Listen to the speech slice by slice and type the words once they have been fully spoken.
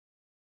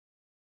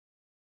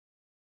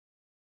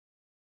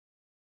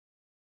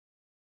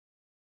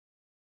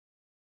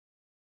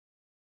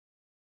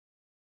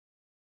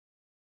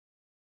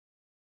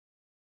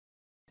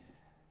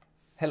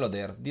Hello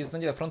there, this is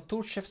Daniele from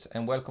Toolchefs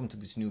and welcome to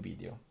this new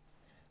video.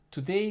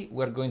 Today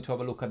we're going to have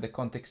a look at the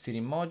context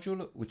steering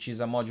module, which is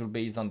a module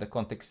based on the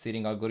context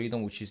steering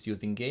algorithm which is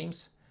used in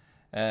games.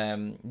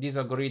 This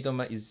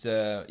algorithm is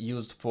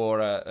used for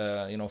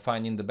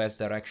finding the best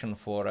direction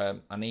for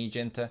an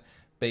agent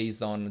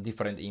based on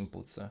different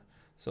inputs.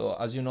 So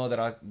as you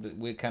know,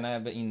 we can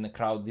have in the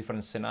crowd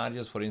different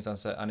scenarios. For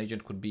instance, an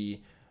agent could be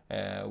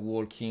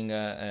walking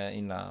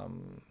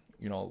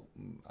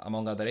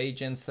among other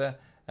agents.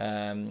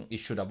 It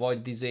should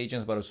avoid these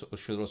agents, but also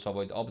should also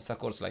avoid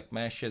obstacles like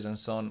meshes and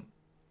so on.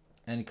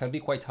 And it can be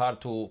quite hard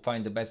to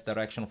find the best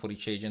direction for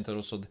each agent, and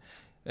also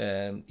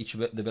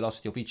the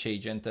velocity of each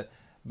agent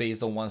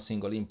based on one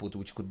single input,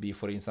 which could be,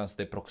 for instance,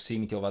 the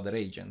proximity of other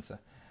agents.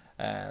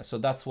 So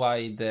that's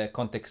why the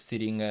context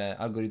steering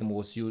algorithm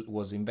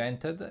was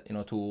invented,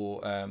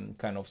 to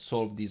kind of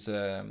solve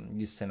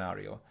this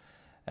scenario.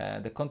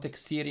 The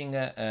context steering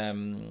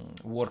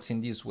works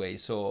in this way.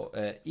 So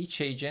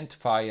each agent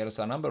fires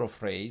a number of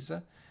rays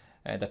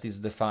that is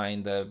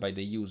defined by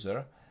the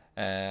user,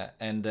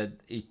 and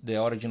the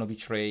origin of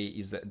each ray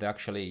is the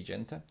actual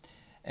agent.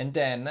 And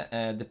then,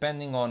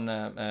 depending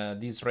on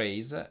these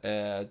rays,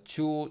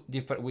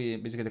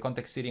 basically the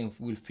context steering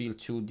will fill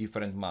two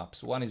different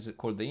maps. One is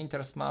called the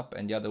interest map,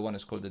 and the other one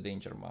is called the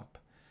danger map.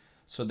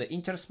 So the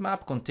interest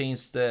map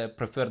contains the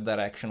preferred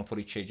direction for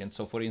each agent.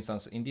 So for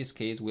instance, in this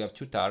case, we have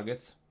two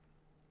targets,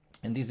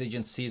 and this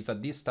agent sees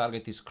that this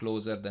target is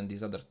closer than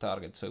this other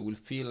target. So it will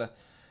fill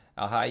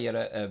a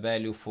higher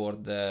value for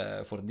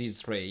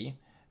this ray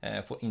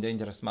in the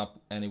interest map,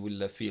 and it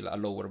will fill a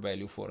lower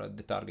value for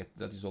the target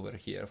that is over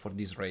here, for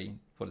this ray,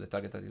 for the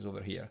target that is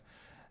over here.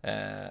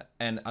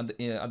 And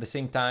at the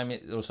same time,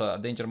 also a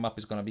danger map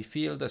is going to be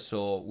filled.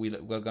 So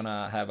we're going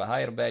to have a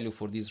higher value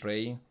for this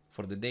ray,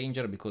 for the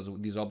danger, because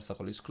this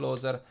obstacle is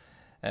closer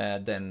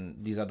than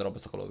this other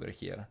obstacle over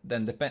here.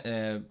 Then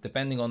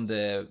depending on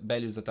the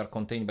values that are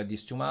contained by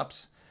these two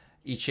maps,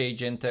 each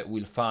agent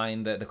will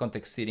find, the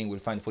context steering will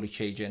find for each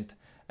agent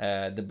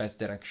the best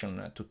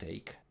direction to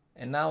take.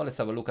 And now let's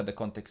have a look at the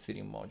context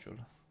steering module.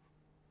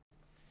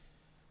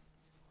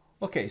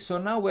 Okay, so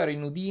now we're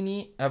in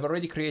Houdini. I've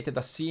already created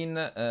a scene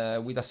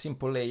with a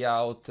simple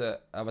layout.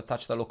 I've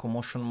attached a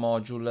locomotion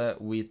module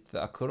with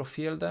a curve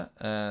field.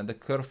 The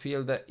curve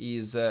field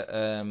is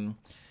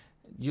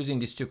using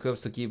these two curves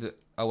to give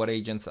our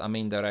agents a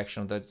main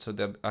direction, so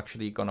they're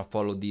actually gonna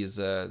follow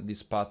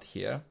this path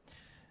here.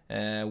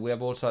 We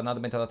have also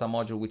another metadata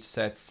module which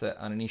sets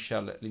an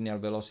initial linear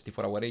velocity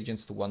for our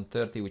agents to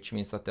 130, which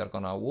means that they're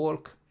gonna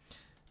walk.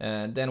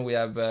 Then we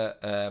have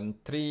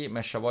 3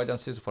 mesh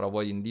avoidances for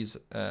avoiding these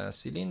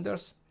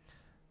cylinders,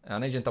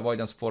 an agent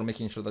avoidance for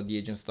making sure that the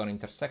agents don't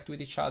intersect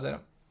with each other,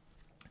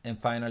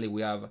 and finally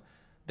we have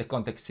the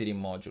context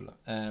steering module.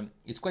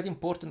 It's quite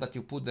important that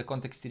you put the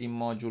context steering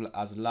module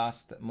as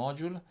last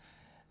module,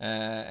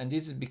 and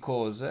this is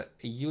because it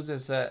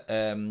uses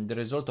the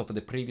result of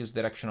the previous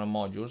directional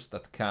modules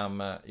that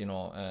come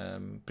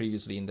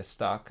previously in the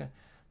stack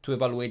to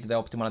evaluate the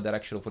optimal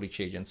direction for each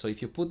agent. So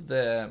if you put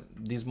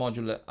this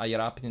module higher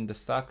up in the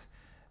stack,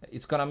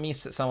 it's gonna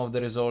miss some of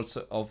the results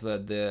of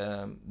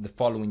the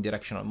following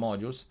directional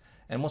modules,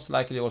 and most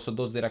likely also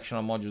those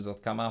directional modules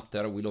that come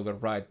after will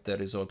overwrite the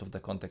result of the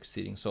context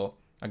steering. So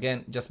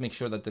again, just make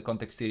sure that the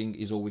context steering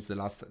is always the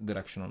last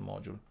directional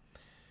module.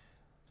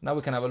 Now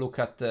we can have a look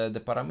at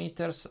the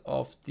parameters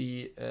of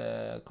the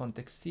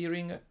context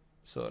steering.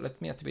 So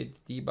let me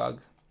activate the debug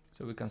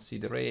so we can see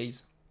the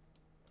rays.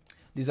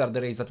 These are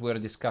the rays that we were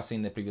discussing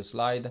in the previous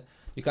slide.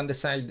 You can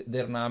decide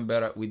their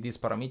number with this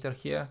parameter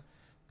here.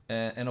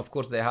 And of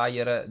course, the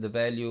higher the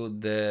value,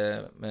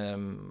 the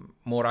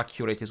more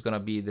accurate is going to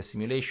be the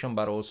simulation,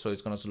 but also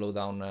it's going to slow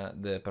down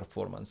the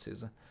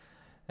performances.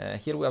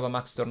 Here we have a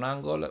max turn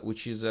angle,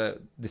 which is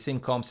the same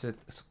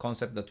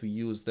concept that we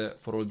used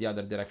for all the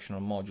other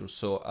directional modules.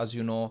 So as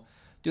you know,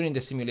 during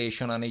the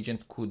simulation, an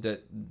agent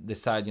could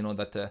decide,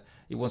 that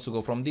it wants to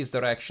go from this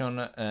direction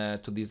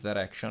to this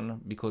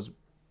direction, because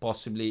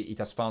possibly it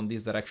has found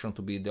this direction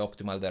to be the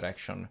optimal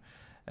direction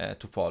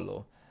to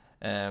follow.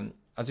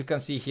 As you can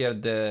see here,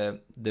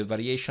 the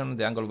variation,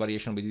 the angle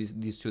variation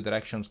with these two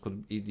directions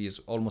it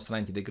is almost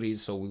 90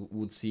 degrees, so we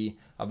would see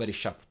a very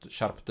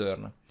sharp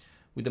turn.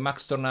 With the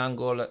max turn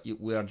angle,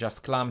 we are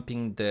just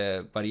clamping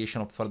the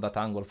variation for that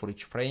angle for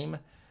each frame.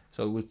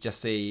 So we would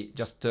just say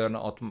turn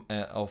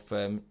of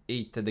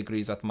 8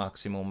 degrees at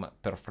maximum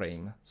per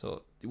frame.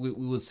 So we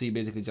will see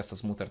basically just a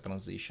smoother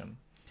transition.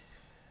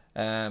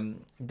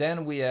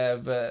 Then we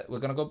have, we're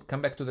gonna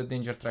come back to the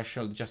danger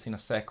threshold just in a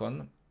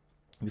second.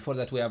 Before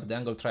that, we have the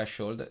angle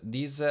threshold.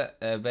 This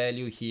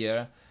value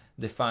here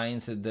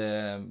defines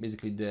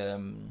basically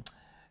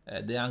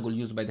the angle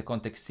used by the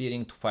context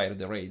steering to fire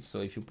the rays.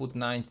 So if you put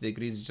 90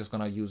 degrees, it's just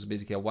gonna use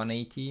basically a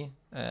 180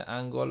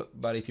 angle,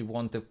 but if you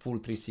want a full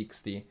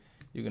 360,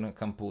 you're gonna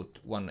can put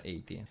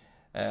 180.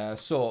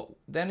 So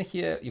then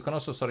here you can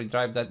also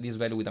drive this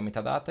value with a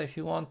metadata if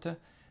you want.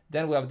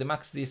 Then we have the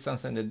max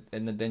distance and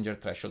the danger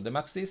threshold. The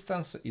max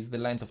distance is the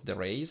length of the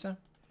rays,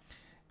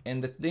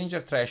 And the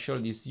danger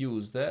threshold is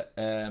used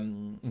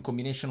in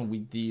combination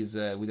with these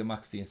with the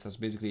max distance.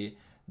 Basically,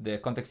 the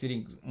context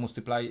steering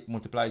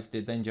multiplies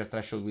the danger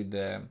threshold with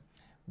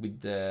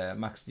the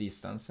max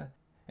distance.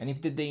 And if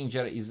the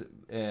danger is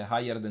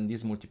higher than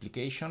this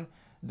multiplication,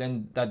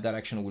 then that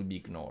direction will be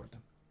ignored.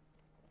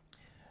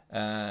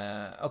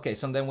 Okay,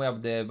 so then we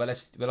have the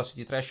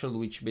velocity threshold,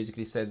 which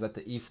basically says that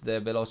if the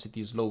velocity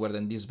is lower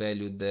than this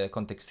value, the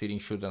context steering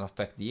shouldn't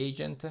affect the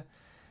agent.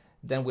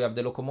 Then we have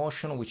the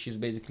locomotion, which is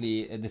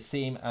basically the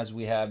same as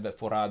we have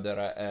for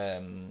other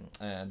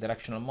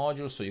directional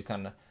modules. So you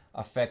can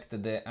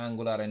affect the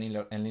angular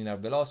and linear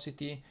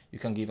velocity. You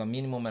can give a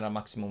minimum and a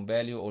maximum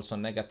value, also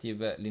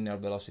negative linear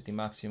velocity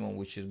maximum,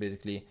 which is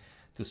basically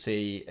to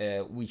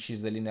say which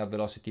is the linear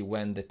velocity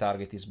when the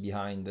target is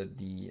behind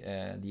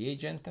the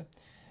agent.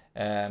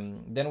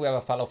 Then we have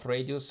a fall-off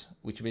radius,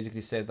 which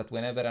basically says that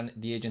whenever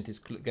the agent is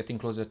getting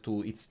closer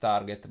to its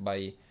target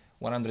by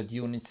 100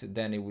 units,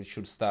 then it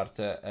should start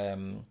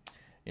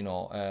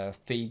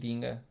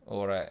fading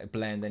or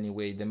blend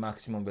anyway the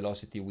maximum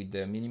velocity with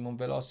the minimum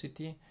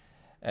velocity.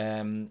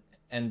 And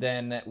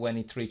then when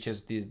it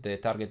reaches the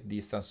target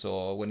distance,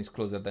 so when it's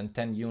closer than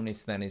 10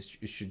 units, then it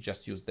should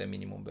just use the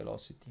minimum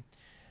velocity.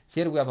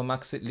 Here we have a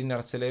max linear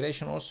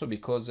acceleration also,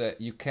 because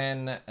you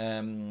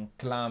can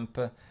clamp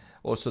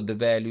also the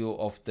value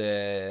of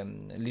the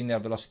linear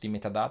velocity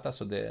metadata.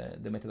 So the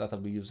metadata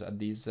we use at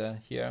this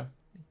here.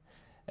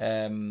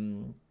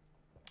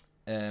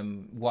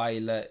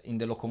 While in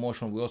the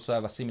locomotion we also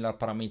have a similar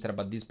parameter,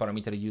 but this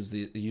parameter is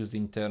used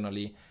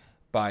internally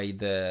by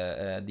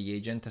the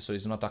agent, so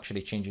it's not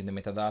actually changing the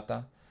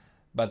metadata.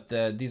 But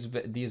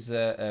this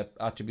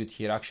attribute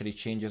here actually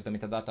changes the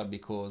metadata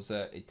because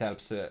it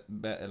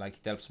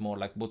helps more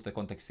like both the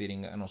context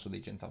steering and also the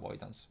agent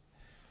avoidance.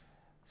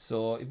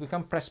 So if we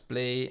can press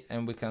play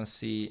and we can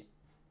see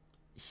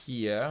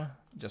here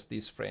just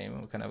this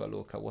frame, we can have a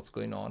look at what's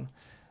going on.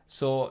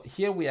 So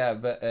here we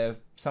have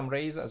some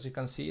rays, as you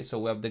can see. So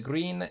we have the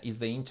green is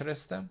the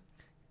interest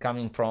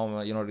coming from,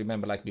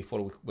 remember like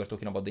before we were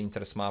talking about the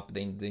interest map,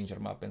 the danger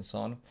map and so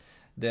on.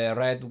 The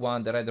red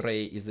one, the red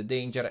ray is the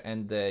danger,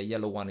 and the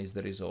yellow one is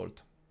the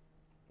result.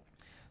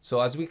 So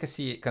as we can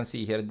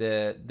see here,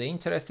 the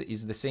interest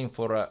is the same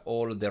for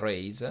all the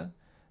rays,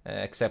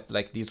 except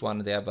like this one,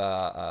 they have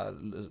a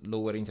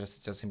lower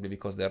interest just simply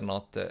because they're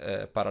not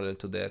parallel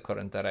to the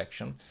current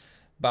direction.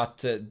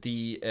 But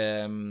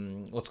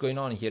what's going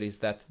on here is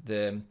that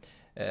the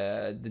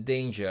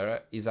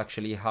danger is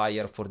actually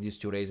higher for these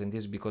two rays, and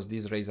this is because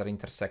these rays are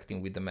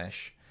intersecting with the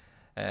mesh.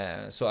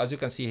 So as you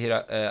can see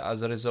here,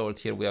 as a result,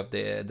 here we have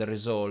the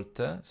result,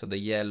 so the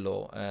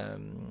yellow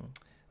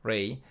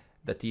ray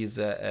that is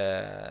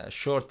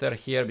shorter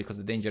here because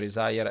the danger is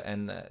higher,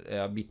 and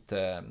a bit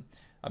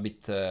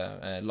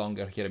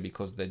longer here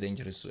because the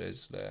danger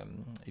is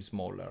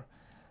smaller.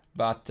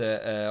 But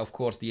of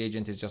course the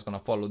agent is just going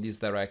to follow this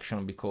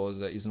direction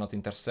because it's not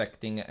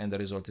intersecting, and the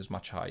result is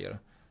much higher.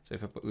 So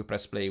if we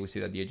press play, we see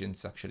that the agent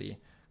is actually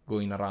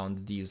going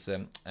around this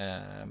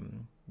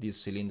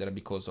cylinder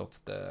because of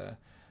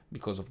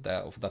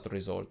that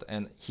result.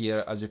 And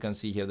here, as you can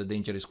see here, the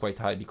danger is quite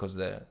high because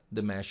the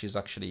mesh is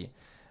actually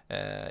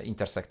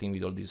intersecting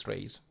with all these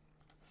rays.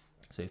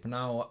 So if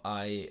now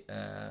I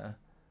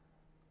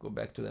go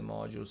back to the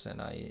modules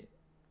and I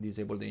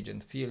disable the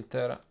agent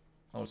filter,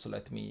 also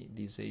let me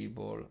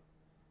disable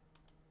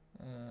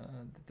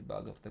the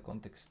debug of the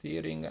context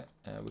steering.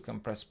 We can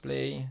press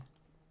play.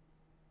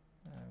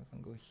 We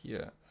can go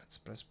here, let's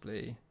press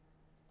play.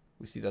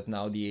 We see that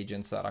now the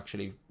agents are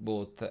actually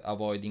both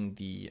avoiding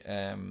the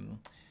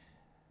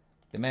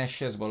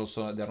meshes, but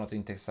also they're not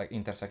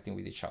intersecting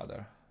with each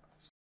other.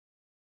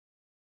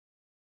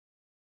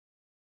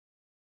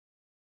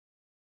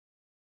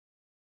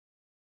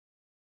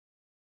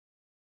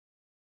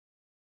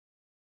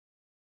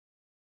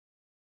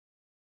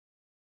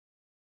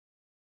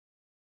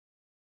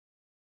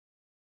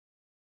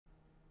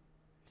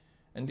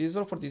 And this is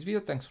all for this video.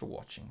 Thanks for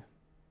watching.